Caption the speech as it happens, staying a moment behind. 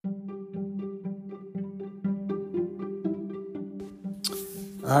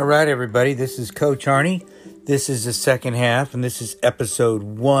All right, everybody. This is Coach Arnie. This is the second half, and this is episode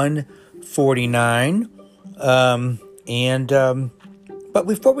 149. But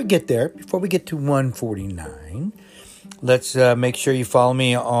before we get there, before we get to 149, let's make sure you follow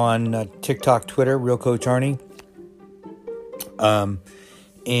me on TikTok, Twitter, Real Coach Arnie,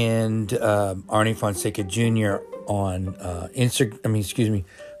 and Arnie Fonseca Jr. on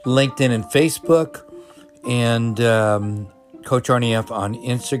LinkedIn and Facebook, and Coach Arnie F on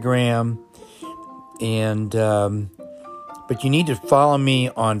Instagram, and but you need to follow me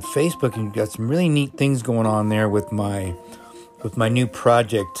on Facebook. And you've got some really neat things going on there with my new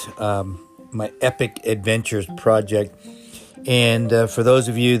project, my Epic Adventures project. And for those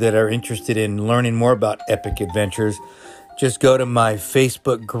of you that are interested in learning more about Epic Adventures, just go to my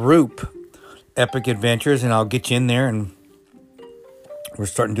Facebook group, Epic Adventures, and I'll get you in there. And we're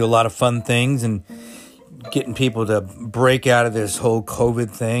starting to do a lot of fun things and getting people to break out of this whole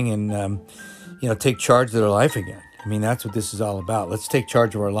COVID thing and, take charge of their life again. I mean, that's what this is all about. Let's take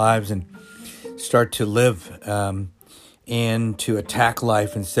charge of our lives and start to live and to attack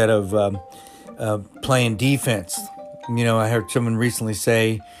life instead of playing defense. I heard someone recently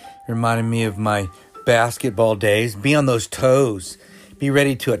say, reminded me of my basketball days, be on those toes, be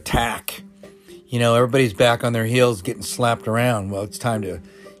ready to attack. Everybody's back on their heels getting slapped around. Well, it's time to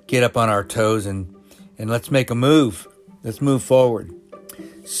get up on our toes and let's make a move. Let's move forward.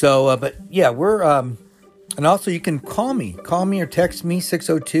 So, we're, and also you can call me or text me,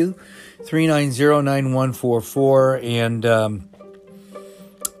 602-390-9144. And,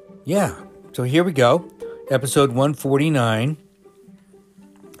 so here we go. Episode 149.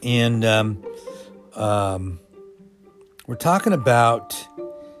 And, we're talking about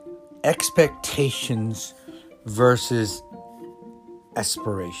expectations versus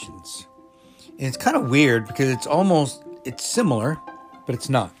aspirations. And it's kind of weird because it's similar, but it's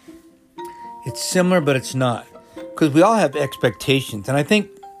not. It's similar, but it's not. Because we all have expectations. And I think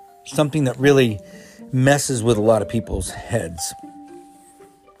something that really messes with a lot of people's heads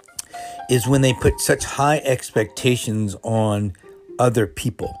is when they put such high expectations on other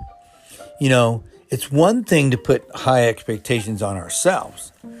people. It's one thing to put high expectations on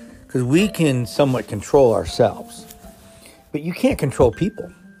ourselves, because we can somewhat control ourselves. But you can't control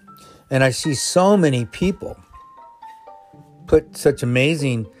people. And I see so many people put such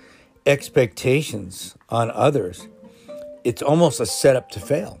amazing expectations on others. It's almost a setup to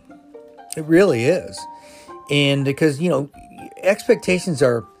fail. It really is. And because, expectations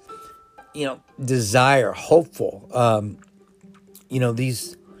are, desire, hopeful.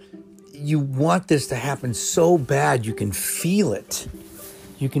 You want this to happen so bad, you can feel it.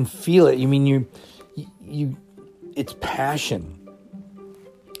 You can feel it. It's passion.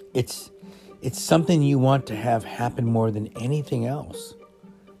 It's something you want to have happen more than anything else.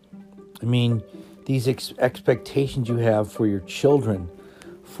 These expectations you have for your children,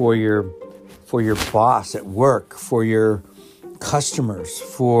 for your boss at work, for your customers,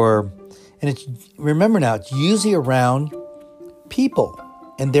 remember now, it's usually around people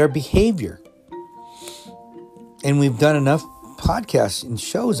and their behavior. And we've done enough podcasts and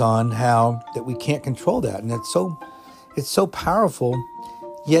shows on how that we can't control that. And it's so powerful,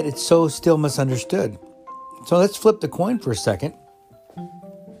 yet it's so still misunderstood. So let's flip the coin for a second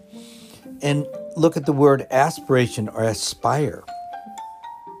and look at the word aspiration or aspire.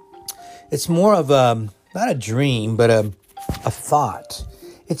 It's more of not a dream, but a thought.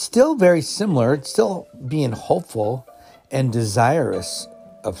 It's still very similar. It's still being hopeful and desirous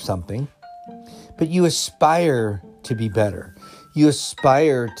of something, but you aspire to be better. You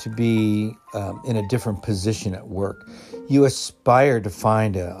aspire to be in a different position at work. You aspire to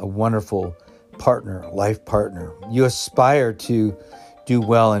find a wonderful partner, life partner. You aspire to do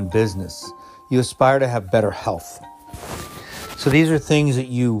well in business. You aspire to have better health. So these are things that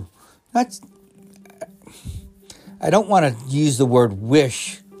I don't want to use the word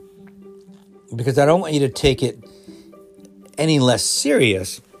wish because I don't want you to take it any less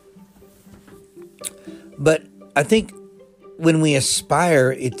serious. But I think when we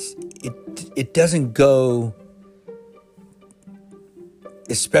aspire, it doesn't go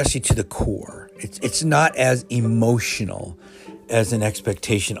especially to the core. It's not as emotional as an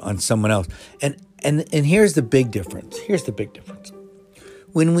expectation on someone else. And here's the big difference.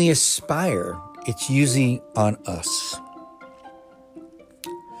 When we aspire, it's usually on us.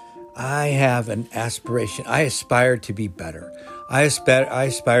 I have an aspiration. I aspire to be better. I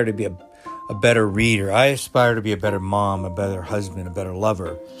aspire to be a better reader. I aspire to be a better mom, a better husband, a better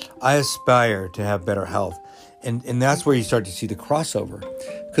lover. I aspire to have better health. And that's where you start to see the crossover.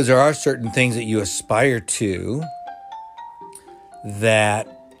 Because there are certain things that you aspire to that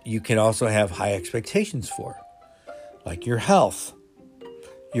you can also have high expectations for, like your health,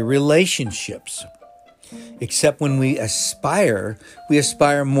 your relationships. Except when we aspire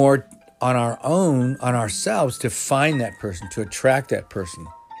more on our own, on ourselves, to find that person, to attract that person,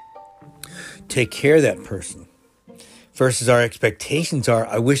 take care of that person. Versus our expectations are,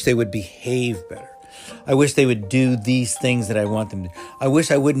 I wish they would behave better. I wish they would do these things that I want them to. I wish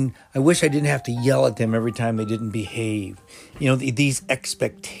I didn't have to yell at them every time they didn't behave. These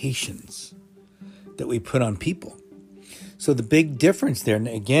expectations that we put on people. So the big difference there,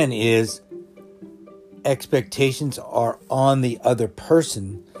 again, is expectations are on the other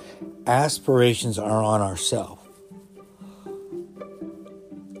person. Aspirations are on ourselves.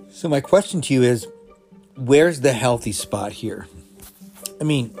 So my question to you is, where's the healthy spot here? I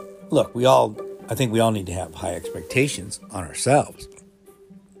mean, look, I think we all need to have high expectations on ourselves.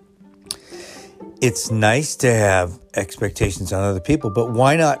 It's nice to have expectations on other people, but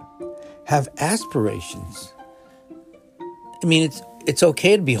why not have aspirations? I mean, it's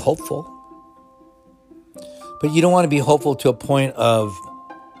okay to be hopeful, but you don't want to be hopeful to a point of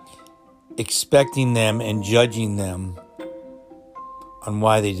expecting them and judging them on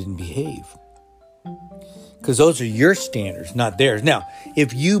why they didn't behave. Because those are your standards, not theirs. Now,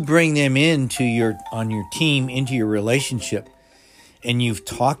 if you bring them on your team, into your relationship, and you've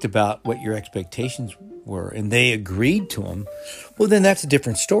talked about what your expectations were, and they agreed to them, well, then that's a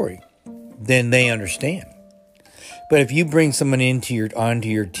different story. Then they understand. But if you bring someone onto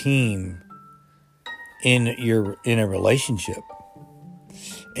your team in a relationship,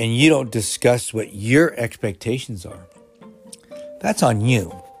 and you don't discuss what your expectations are, that's on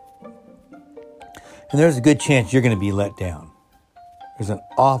you. And there's a good chance you're going to be let down. There's an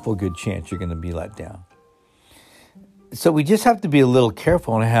awful good chance you're going to be let down. So we just have to be a little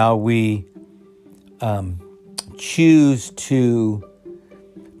careful on how we choose to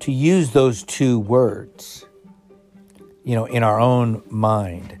use those two words, in our own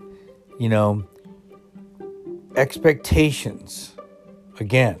mind. Expectations.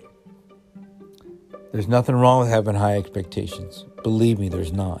 Again, there's nothing wrong with having high expectations. Believe me,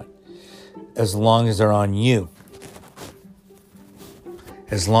 there's not. As long as they're on you.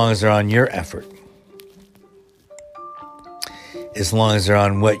 As long as they're on your effort. As long as they're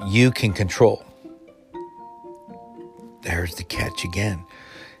on what you can control. There's the catch again.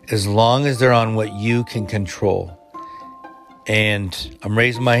 As long as they're on what you can control. And I'm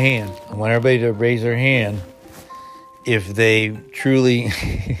raising my hand. I want everybody to raise their hand if they truly,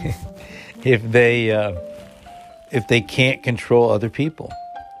 if they can't control other people.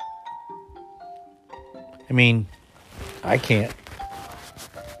 I mean, I can't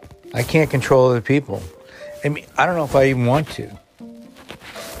control other people. I mean, I don't know if I even want to.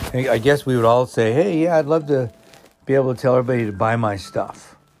 I guess we would all say, hey, yeah, I'd love to be able to tell everybody to buy my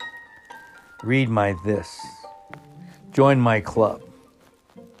stuff. Read my this. Join my club.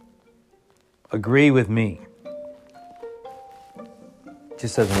 Agree with me. It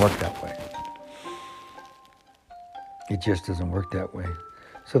just doesn't work that way. It just doesn't work that way.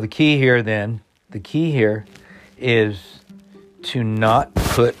 So the key here is to not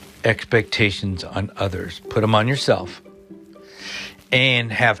put expectations on others. Put them on yourself.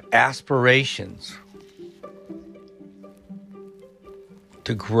 And have aspirations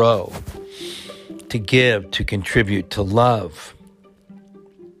to grow, to give, to contribute, to love.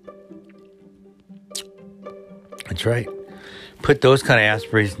 That's right. Put those kind of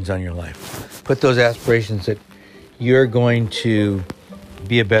aspirations on your life. Put those aspirations that you're going to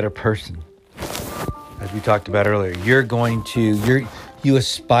be a better person. As we talked about earlier, you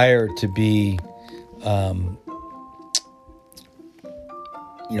aspire to be,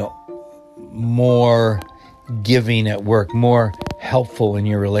 more giving at work, more helpful in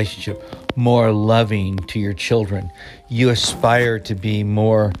your relationship, more loving to your children. You aspire to be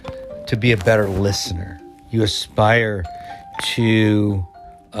a better listener. You aspire to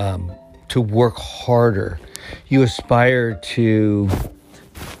work harder. You aspire to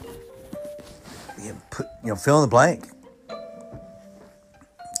fill in the blank.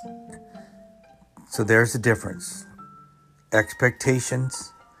 So there's the difference.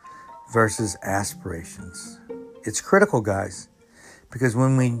 Expectations versus aspirations. It's critical, guys, because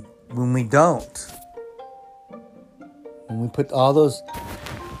when we put all those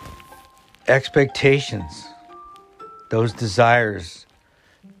expectations, those desires,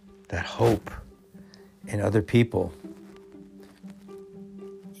 that hope in other people,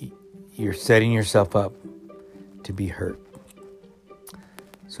 you're setting yourself up to be hurt.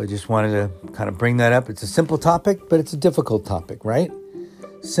 So I just wanted to kind of bring that up. It's a simple topic, but it's a difficult topic, right?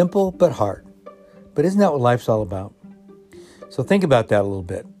 Simple but hard. But isn't that what life's all about? So think about that a little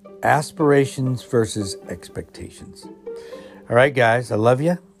bit. Aspirations versus expectations. All right, guys, I love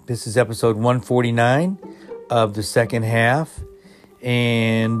you. This is episode 149 of the second half.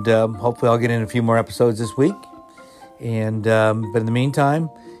 And hopefully I'll get in a few more episodes this week. And but in the meantime,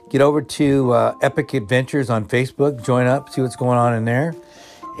 get over to Epic Adventures on Facebook. Join up, see what's going on in there.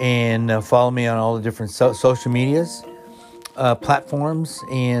 And follow me on all the different social medias, platforms.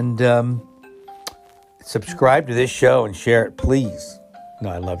 And subscribe to this show and share it, please. No,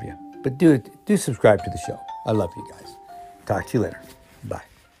 I love you. But do subscribe to the show. I love you guys. Talk to you later. Bye.